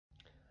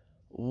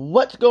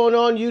What's going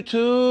on,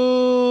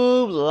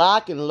 YouTube?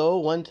 Lock and low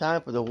one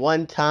time for the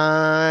one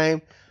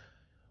time.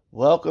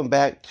 Welcome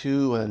back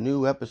to a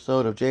new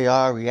episode of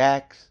JR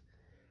Reacts.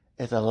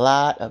 There's a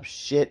lot of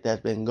shit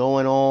that's been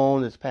going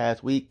on this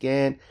past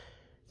weekend.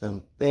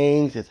 Some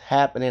things that's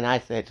happening. I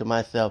said to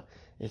myself,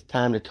 it's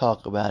time to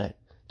talk about it.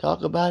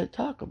 Talk about it,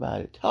 talk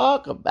about it,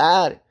 talk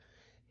about it.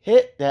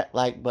 Hit that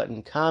like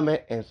button,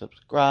 comment, and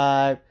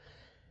subscribe.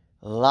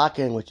 Lock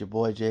in with your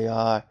boy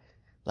JR.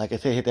 Like I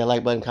said, hit that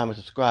like button, comment,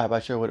 subscribe. I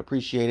sure would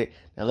appreciate it.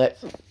 Now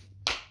let's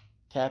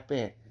tap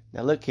in.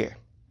 Now look here.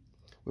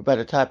 We're about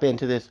to tap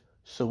into this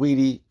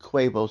Sawettie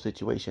Quavo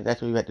situation. That's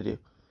what we're about to do.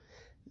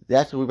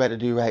 That's what we're about to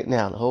do right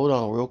now. Now hold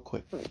on real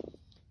quick.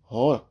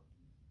 Hold on.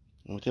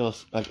 I'm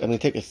going to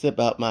take a sip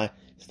out my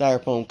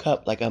styrofoam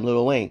cup like I'm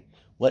Lil Wayne.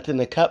 What's in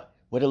the cup?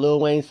 What did Lil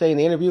Wayne say in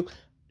the interview?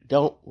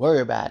 Don't worry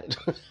about it.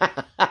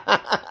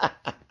 A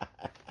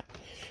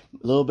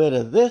little bit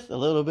of this, a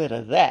little bit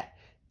of that.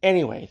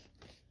 Anyways.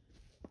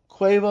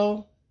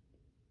 Quavo,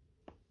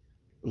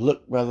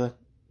 look, brother,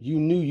 you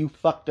knew you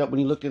fucked up when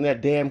you looked in that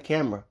damn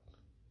camera.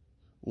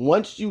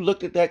 Once you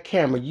looked at that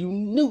camera, you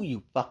knew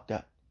you fucked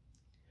up.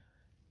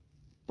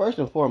 First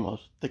and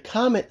foremost, the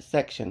comment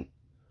section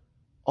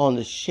on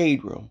the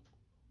Shade Room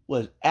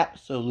was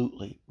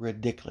absolutely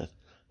ridiculous.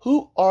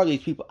 Who are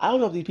these people? I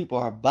don't know if these people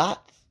are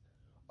bots.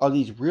 Are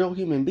these real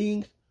human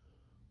beings?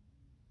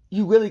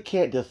 You really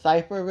can't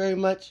decipher very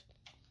much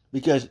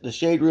because the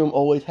Shade Room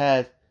always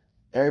has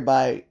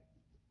everybody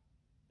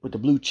with the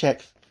blue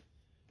checks,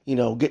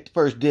 get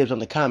first dibs on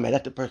the comment.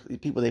 That's the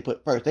people they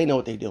put first. They know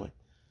what they're doing.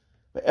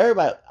 But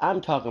everybody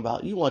I'm talking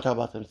about, you want to talk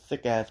about some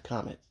sick-ass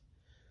comments.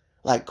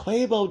 Like,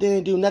 Quavo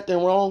didn't do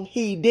nothing wrong.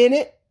 He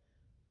didn't.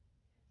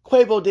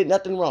 Quavo did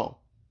nothing wrong.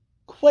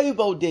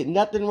 Quavo did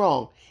nothing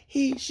wrong.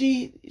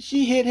 She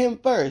hit him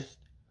first.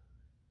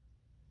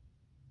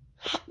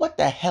 What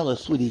the hell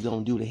is Sweetie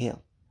gonna do to him?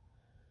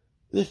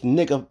 This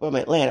nigga from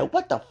Atlanta,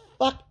 what the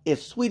fuck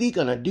is Sweetie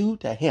gonna do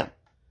to him?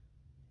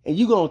 And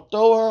you gonna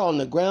throw her on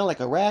the ground like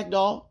a rag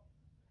doll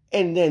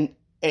and then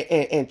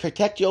and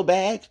protect your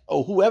bags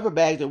or whoever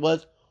bags it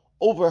was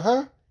over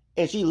her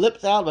and she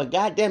lips out of a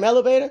goddamn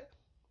elevator?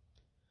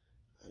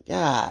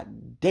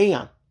 God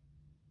damn.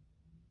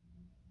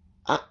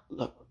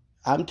 Look,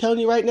 I'm telling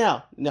you right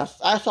now. Now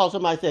I saw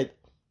somebody say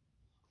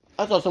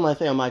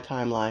on my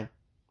timeline.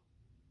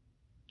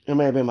 It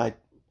may have been on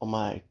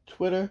my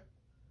Twitter,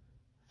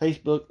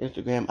 Facebook,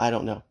 Instagram, I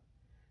don't know.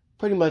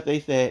 Pretty much they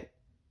said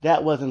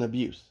that wasn't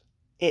abuse.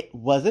 It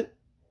wasn't.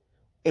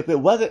 If it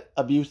wasn't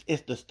abuse,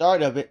 it's the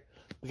start of it.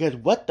 Because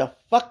what the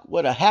fuck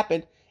would have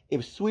happened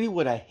if Sweetie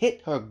would have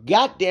hit her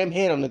goddamn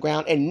head on the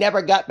ground and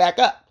never got back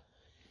up?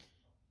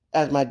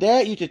 As my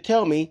dad used to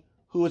tell me,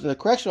 who was a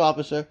correctional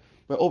officer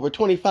for over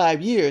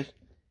 25 years,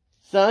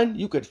 son,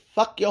 you could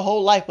fuck your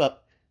whole life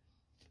up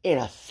in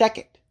a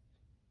second.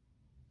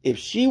 If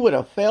she would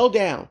have fell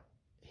down,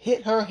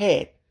 hit her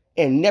head,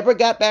 and never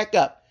got back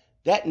up,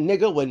 that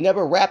nigga would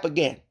never rap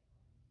again.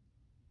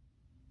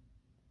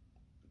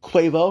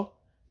 Quavo,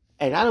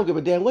 and I don't give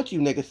a damn what you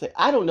niggas say.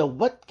 I don't know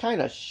what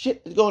kind of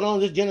shit is going on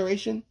in this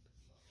generation.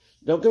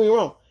 Don't get me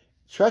wrong.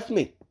 Trust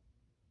me.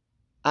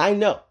 I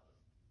know.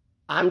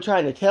 I'm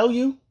trying to tell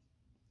you,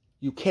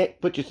 you can't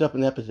put yourself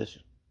in that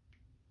position.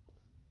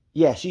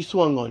 Yeah, she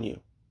swung on you.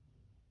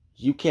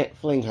 You can't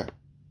fling her.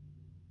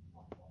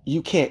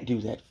 You can't do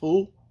that,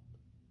 fool.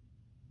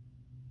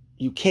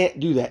 You can't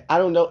do that. I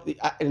don't know.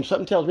 And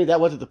something tells me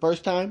that wasn't the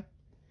first time.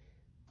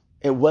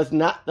 It was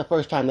not the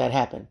first time that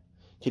happened.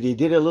 Because he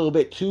did it a little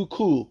bit too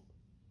cool.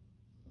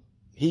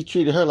 He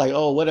treated her like,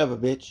 oh, whatever,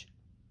 bitch.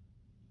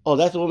 Oh,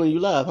 that's the woman you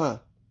love, huh?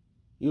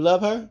 You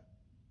love her?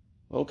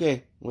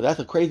 Okay. Well, that's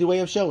a crazy way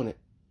of showing it.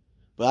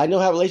 But I know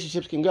how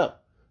relationships can go.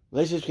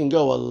 Relationships can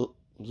go, well,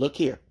 look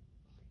here.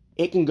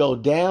 It can go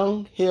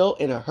downhill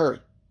in a hurry.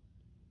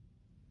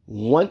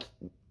 Once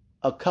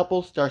a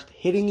couple starts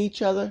hitting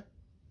each other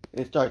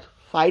and starts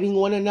fighting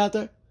one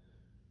another,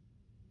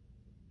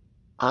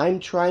 I'm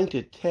trying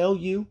to tell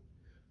you,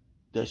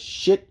 the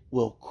shit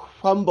will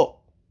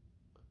crumble.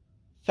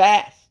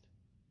 Fast.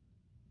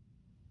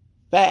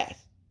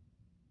 Fast.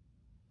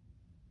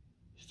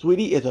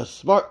 Sweetie is a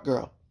smart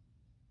girl.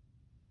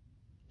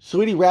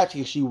 Sweetie raps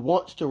because she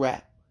wants to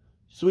rap.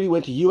 Sweetie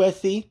went to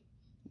USC,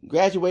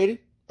 graduated.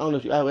 I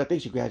don't know I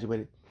think she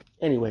graduated.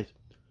 Anyways,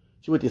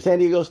 she went to San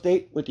Diego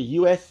State, went to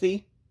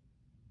USC.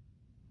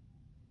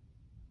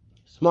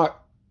 Smart.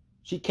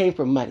 She came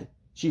from money.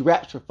 She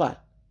raps for fun.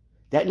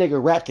 That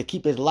nigga raps to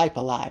keep his life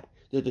alive.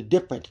 There's a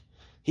difference.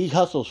 He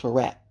hustles for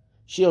rap.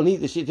 She don't need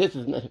this shit.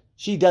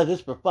 She does this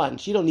for fun.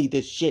 She don't need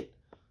this shit.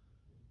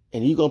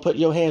 And you gonna put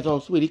your hands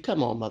on Sweetie?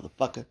 Come on,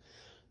 motherfucker.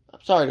 I'm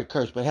sorry to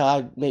curse, but hell,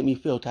 it made me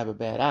feel type of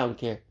bad. I don't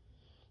care.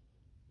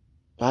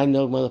 I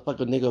know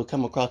motherfucker nigga will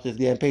come across this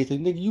damn page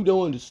and say, nigga, you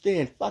don't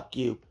understand. Fuck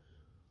you.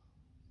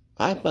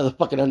 I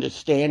motherfucking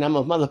understand. I'm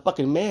a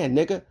motherfucking man,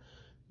 nigga.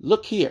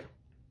 Look here.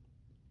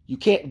 You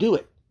can't do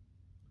it.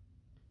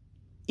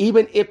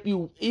 Even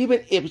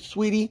if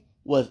Sweetie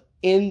was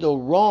in the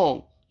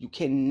wrong, you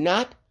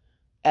cannot,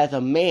 as a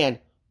man,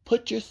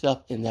 put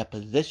yourself in that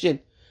position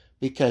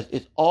because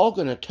it's all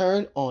going to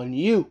turn on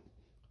you.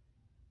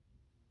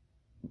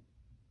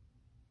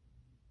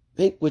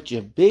 Think with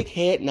your big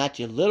head, not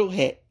your little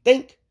head.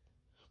 Think.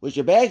 Was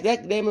your badge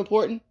that damn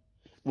important?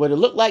 What it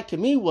looked like to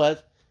me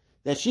was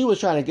that she was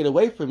trying to get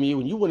away from you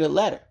and you wouldn't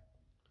let her.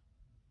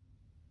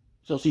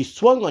 So she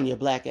swung on your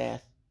black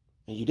ass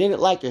and you didn't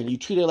like her and you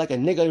treated her like a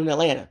nigga in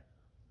Atlanta.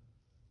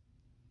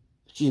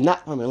 She's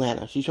not from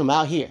Atlanta. She's from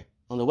out here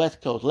on the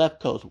West Coast, left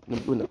coast,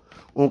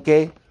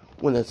 okay?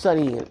 When the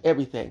sunny and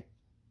everything.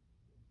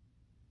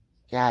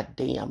 God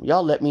damn.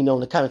 Y'all let me know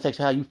in the comment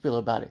section how you feel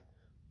about it.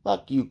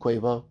 Fuck you,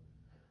 Quavo.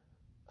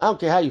 I don't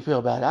care how you feel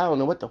about it. I don't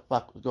know what the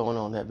fuck was going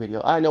on in that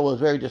video. I know it was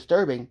very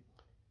disturbing.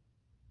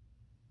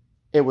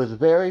 It was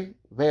very,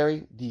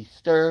 very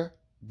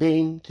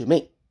disturbing to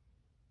me.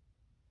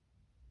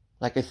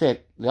 Like I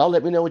said, y'all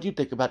let me know what you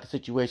think about the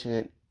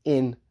situation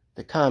in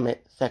the comment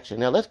section.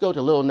 Now let's go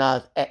to Lil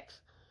Nas X.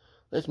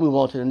 Let's move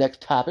on to the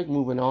next topic.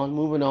 Moving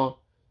on.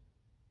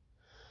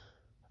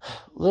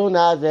 Lil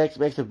Nas X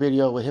makes a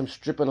video with him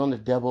stripping on the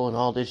devil and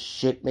all this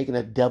shit, making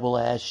a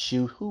devil-ass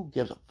shoe. Who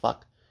gives a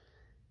fuck?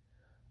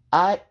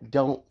 I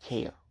don't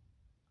care.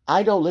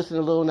 I don't listen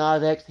to Lil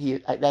Nas X.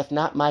 That's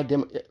not my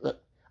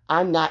look,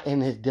 I'm not in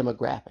his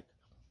demographic.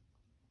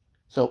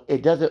 So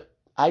it doesn't,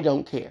 I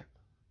don't care.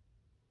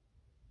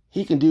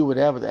 He can do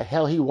whatever the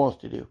hell he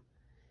wants to do.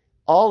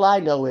 All I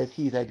know is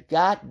he's a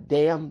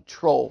goddamn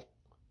troll.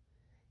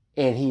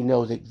 And he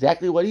knows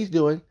exactly what he's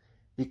doing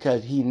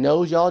because he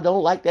knows y'all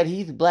don't like that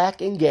he's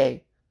black and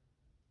gay.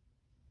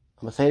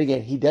 I'm going to say it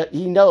again.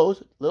 He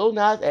knows, Lil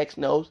Nas X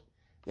knows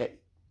that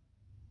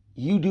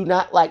you do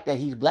not like that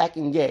he's black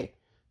and gay.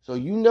 So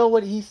you know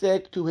what he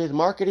said to his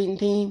marketing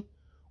team?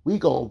 We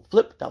gonna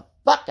flip the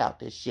fuck out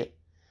this shit.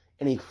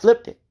 And he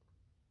flipped it.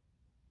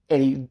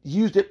 And he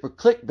used it for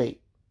clickbait.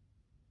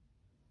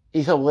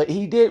 So what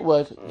he did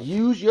was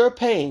use your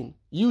pain,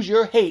 use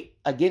your hate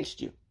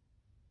against you.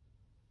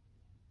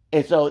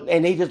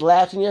 And they just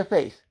laughed in your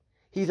face.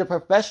 He's a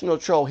professional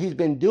troll. He's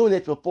been doing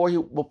this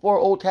before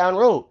Old Town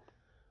Road.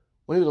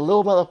 When he was a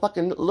little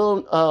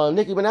motherfucking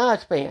Nicki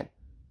Minaj fan.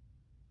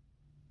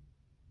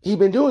 He's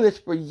been doing this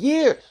for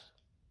years.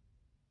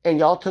 And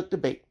y'all took the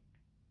bait.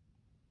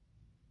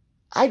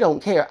 I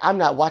don't care. I'm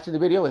not watching the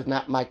video. It's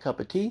not my cup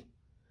of tea.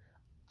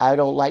 I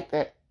don't like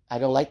that. I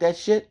don't like that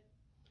shit.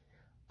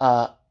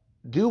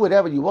 Do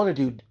whatever you want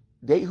to do.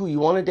 Date who you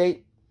want to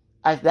date.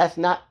 That's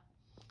not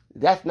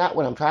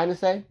what I'm trying to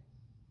say.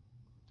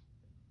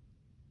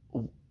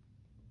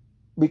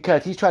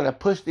 Because he's trying to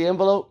push the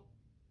envelope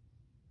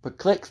for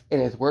clicks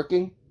and it's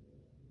working.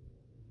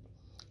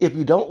 If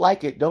you don't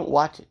like it, don't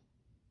watch it.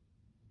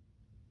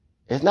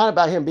 It's not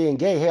about him being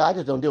gay. Hell, I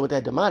just don't deal with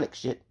that demonic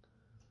shit.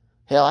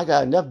 Hell, I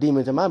got enough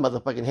demons in my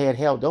motherfucking head.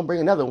 Hell, don't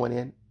bring another one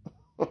in.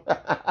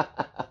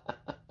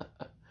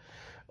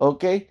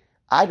 Okay?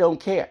 I don't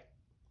care.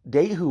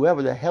 Date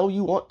whoever the hell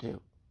you want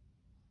to.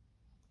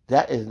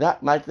 That is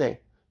not my thing.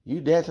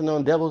 You dancing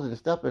on devils and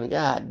stuff and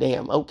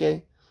goddamn,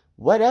 okay?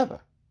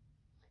 Whatever.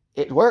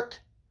 It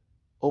worked.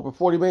 Over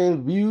 40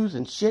 million views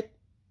and shit.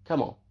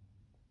 Come on.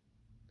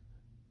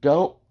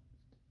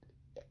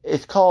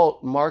 It's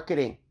called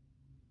marketing.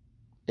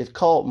 It's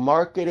called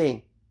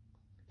marketing.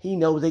 He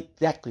knows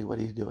exactly what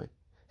he's doing.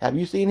 Have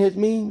you seen his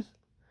memes?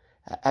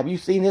 Have you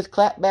seen his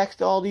clapbacks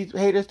to all these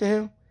haters to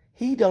him?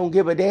 He don't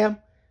give a damn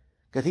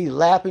because he's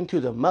laughing to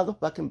the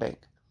motherfucking bank.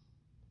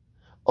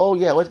 Oh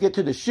yeah, let's get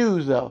to the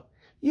shoes though.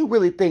 You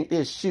really think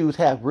these shoes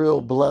have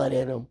real blood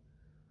in them?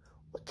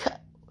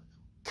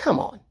 Come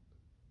on.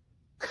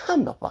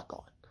 Come the fuck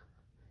on.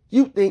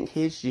 You think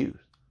his shoes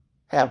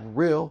have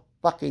real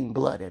fucking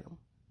blood in them?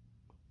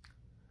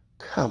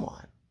 Come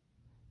on.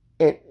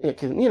 And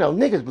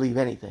niggas believe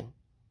anything.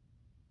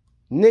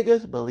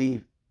 Niggas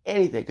believe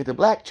anything. Because the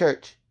black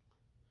church,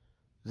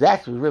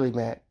 Zach was really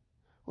mad.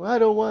 Well, I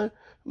don't want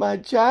my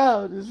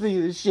child to see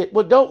this shit.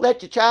 Well, don't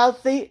let your child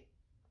see it.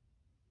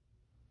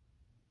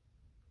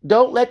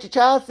 Don't let your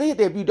child see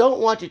it. If you don't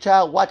want your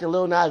child watching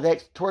Lil Nas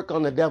X twerk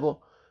on the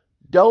devil,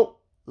 don't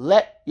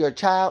let your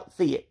child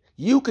see it.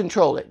 You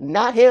control it,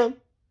 not him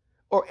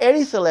or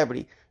any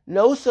celebrity.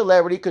 No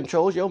celebrity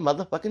controls your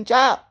motherfucking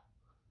child.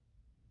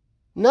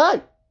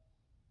 None.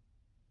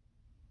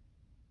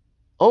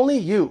 Only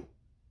you.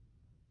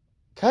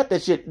 Cut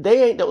that shit.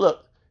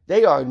 Look,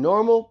 they are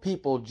normal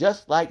people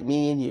just like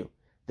me and you.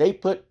 They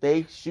put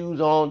their shoes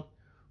on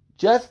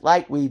just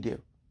like we do.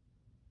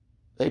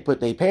 They put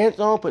their pants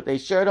on, put their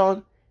shirt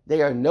on.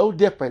 They are no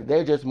different.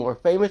 They're just more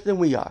famous than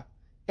we are.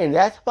 And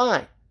that's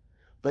fine.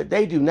 But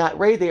they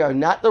are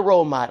not the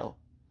role model.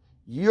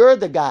 You're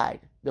the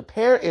guide. The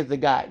parent is the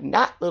guide,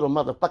 not little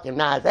motherfucking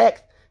Nas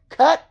X.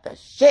 Cut the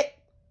shit.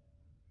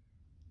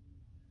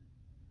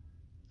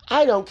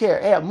 I don't care.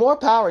 Hey, more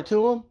power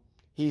to him.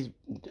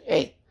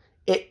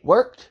 It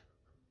worked.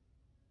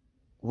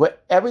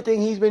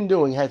 Everything he's been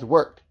doing has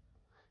worked.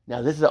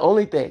 Now, this is the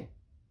only thing.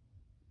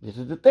 This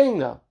is the thing,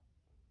 though.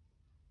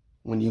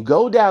 When you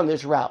go down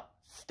this route,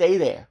 stay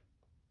there.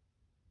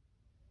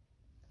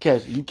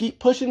 Because you keep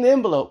pushing the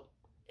envelope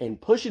and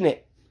pushing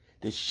it.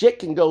 the shit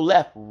can go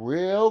left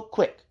real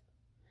quick.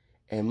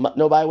 And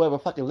nobody will ever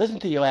fucking listen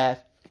to your ass.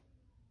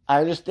 I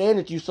understand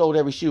that you sold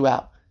every shoe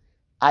out.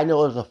 I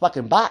know it was a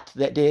fucking bot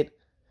that did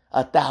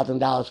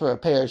 $1,000 for a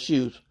pair of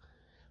shoes.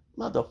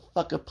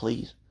 Motherfucker,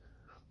 please.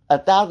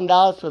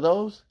 $1,000 for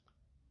those?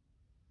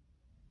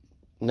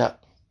 No.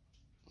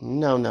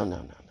 No.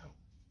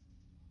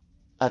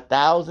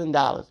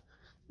 $1,000.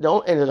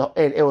 Don't,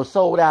 and it was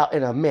sold out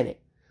in a minute.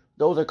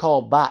 Those are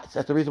called bots.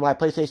 That's the reason why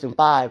PlayStation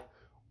 5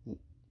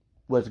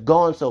 was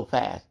gone so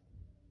fast.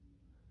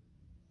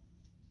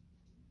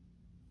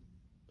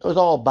 It was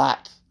all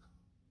bots.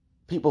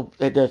 People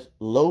that just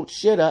load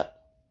shit up,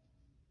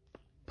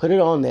 put it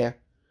on there,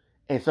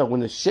 and so when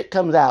the shit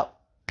comes out,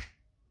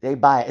 they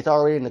buy it. It's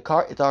already in the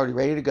cart. It's already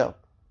ready to go.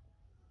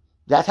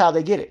 That's how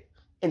they get it.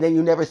 And then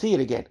you never see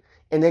it again.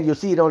 And then you'll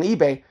see it on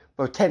eBay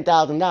for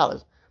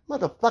 $10,000.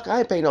 Motherfucker, I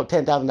ain't paying no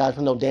 $10,000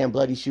 for no damn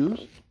bloody shoes.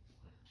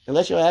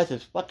 Unless your ass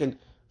is fucking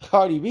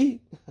Cardi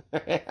B.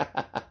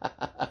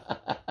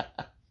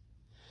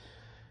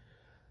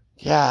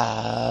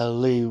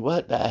 Golly,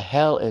 what the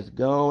hell is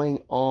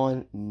going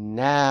on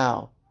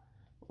now?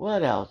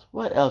 What else?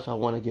 What else I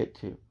want to get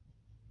to?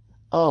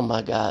 Oh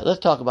my God. Let's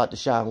talk about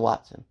Deshaun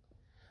Watson.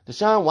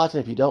 Deshaun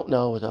Watson, if you don't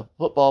know, is a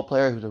football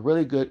player who's a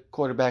really good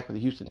quarterback for the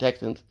Houston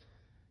Texans.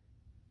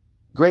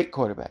 Great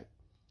quarterback.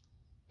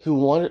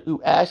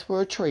 Who asked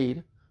for a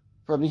trade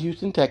from the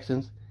Houston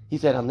Texans. He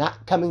said, I'm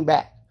not coming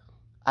back.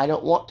 I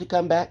don't want to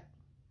come back.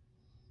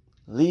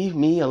 Leave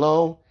me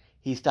alone.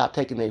 He stopped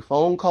taking their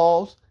phone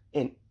calls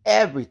and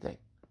everything.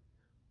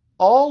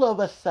 All of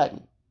a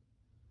sudden,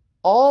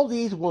 all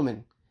these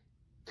women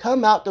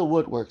come out the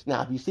woodworks. Now,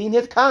 have you seen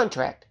his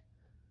contract?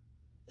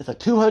 It's a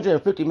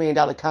 $250 million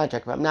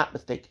contract, if I'm not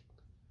mistaken.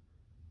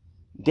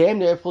 Damn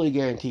near fully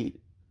guaranteed.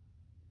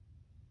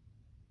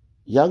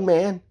 Young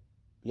man,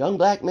 young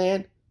black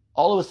man,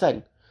 all of a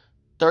sudden,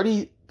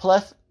 30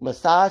 plus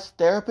massage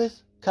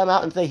therapists come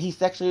out and say he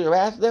sexually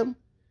harassed them.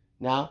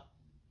 Now,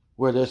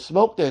 where there's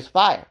smoke, there's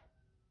fire.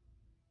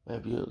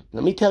 Let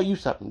me tell you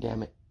something,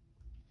 damn it.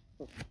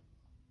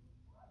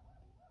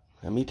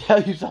 Let me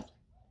tell you something.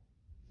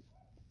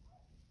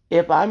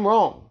 If I'm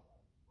wrong,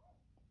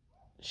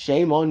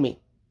 shame on me.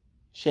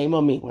 Shame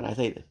on me when I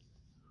say this.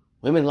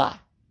 Women lie.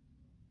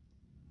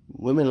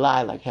 Women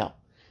lie like hell.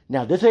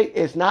 Now,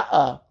 it's not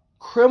a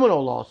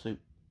criminal lawsuit.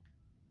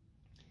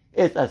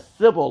 It's a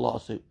civil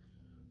lawsuit.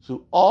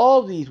 So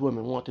all these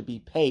women want to be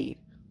paid.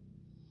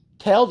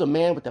 Tell the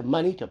man with the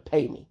money to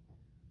pay me.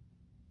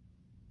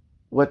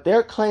 What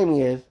they're claiming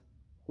is,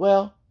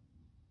 well,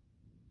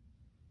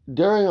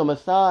 during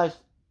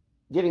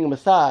getting a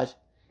massage,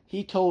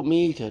 he told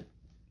me to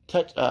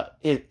touch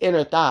his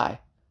inner thigh.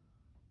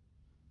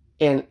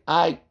 And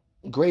I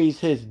grazed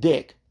his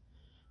dick.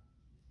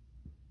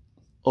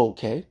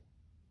 Okay.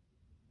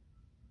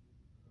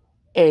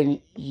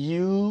 And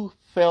you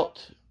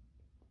felt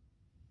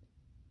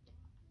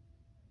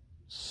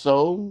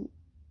so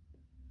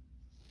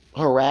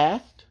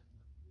harassed?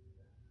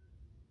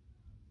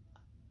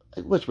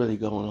 Like, what's really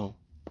going on?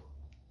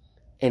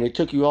 And it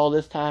took you all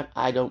this time,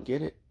 I don't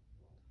get it,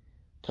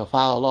 to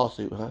file a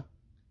lawsuit, huh?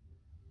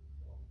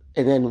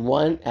 And then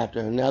one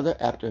after another,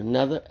 after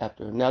another,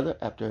 after another,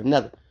 after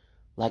another.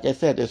 Like I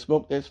said, there's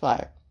smoke, there's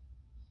fire.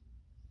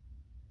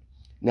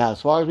 Now,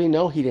 as far as we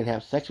know, he didn't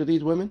have sex with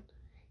these women.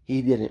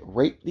 He didn't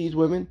rape these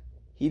women.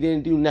 He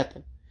didn't do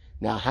nothing.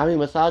 Now, how many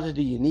massages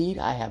do you need?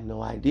 I have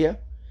no idea.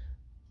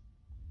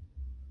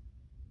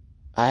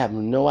 I have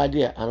no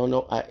idea. I don't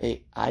know.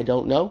 I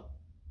don't know.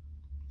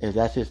 If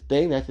that's his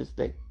thing, that's his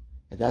thing.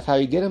 If that's how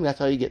you get him, that's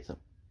how you get him.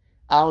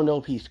 I don't know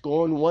if he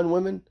scorned one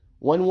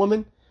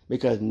woman,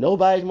 because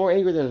nobody's more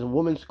angry than a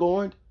woman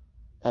scorned.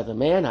 As a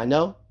man, I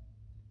know.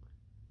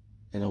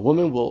 And a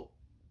woman will,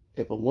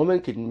 if a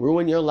woman can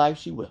ruin your life,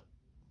 she will.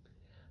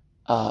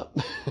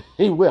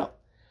 He will.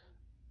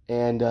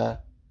 And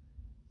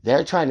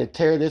they're trying to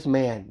tear this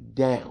man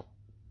down.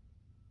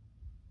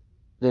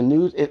 The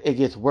news, it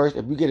gets worse.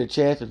 If you get a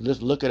chance to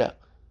just look it up.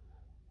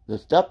 The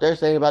stuff they're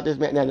saying about this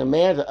man. Now, the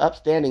man's an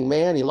upstanding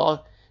man. He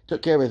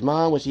took care of his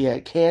mom when she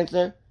had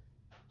cancer.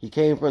 He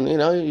came from,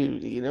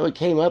 he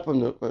came up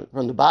from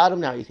the bottom.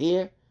 Now he's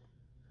here.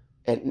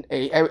 And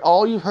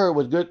all you've heard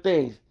was good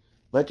things.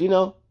 But,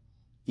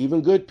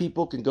 even good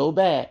people can go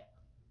bad.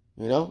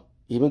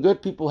 Even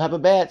good people have a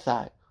bad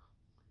side.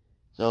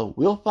 So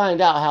we'll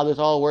find out how this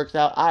all works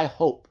out. I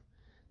hope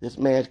this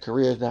man's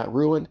career is not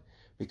ruined,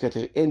 because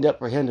it end up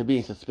for him to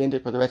being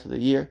suspended for the rest of the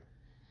year.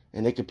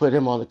 And they could put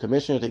him on the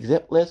commissioner's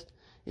exempt list.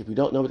 If you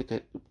don't know what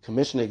the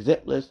commissioner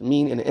exempt list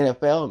mean in the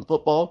NFL and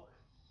football,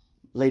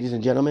 ladies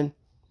and gentlemen,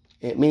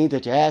 it means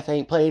that your ass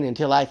ain't playing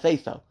until I say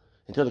so.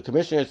 Until the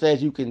commissioner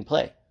says you can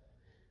play.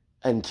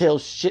 Until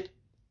shit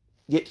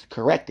gets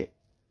corrected.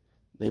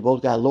 They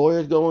both got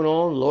lawyers going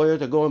on.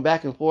 Lawyers are going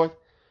back and forth.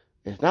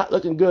 It's not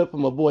looking good for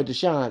my boy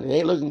Deshaun. It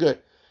ain't looking good.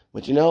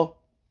 But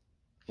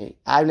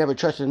I've never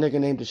trusted a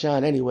nigga named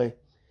Deshaun anyway.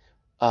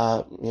 If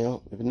a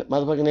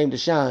motherfucker named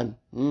Deshaun,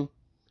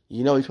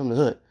 he's from the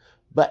hood.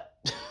 But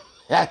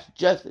that's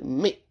just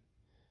me.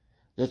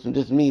 This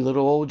is me,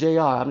 little old JR.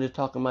 I'm just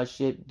talking my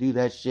shit. Do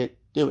that shit.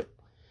 Do it.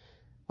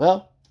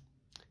 Well,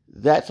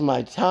 that's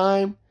my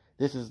time.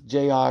 This is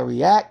JR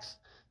Reacts.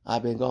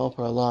 I've been gone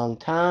for a long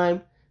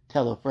time.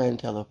 Tell a friend,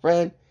 tell a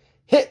friend.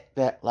 Hit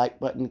that like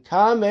button,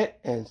 comment,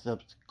 and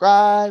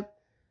subscribe.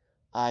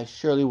 I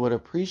surely would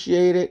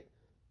appreciate it.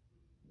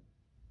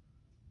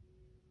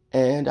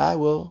 And I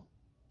will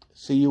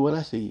see you when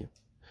I see you.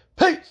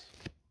 Peace!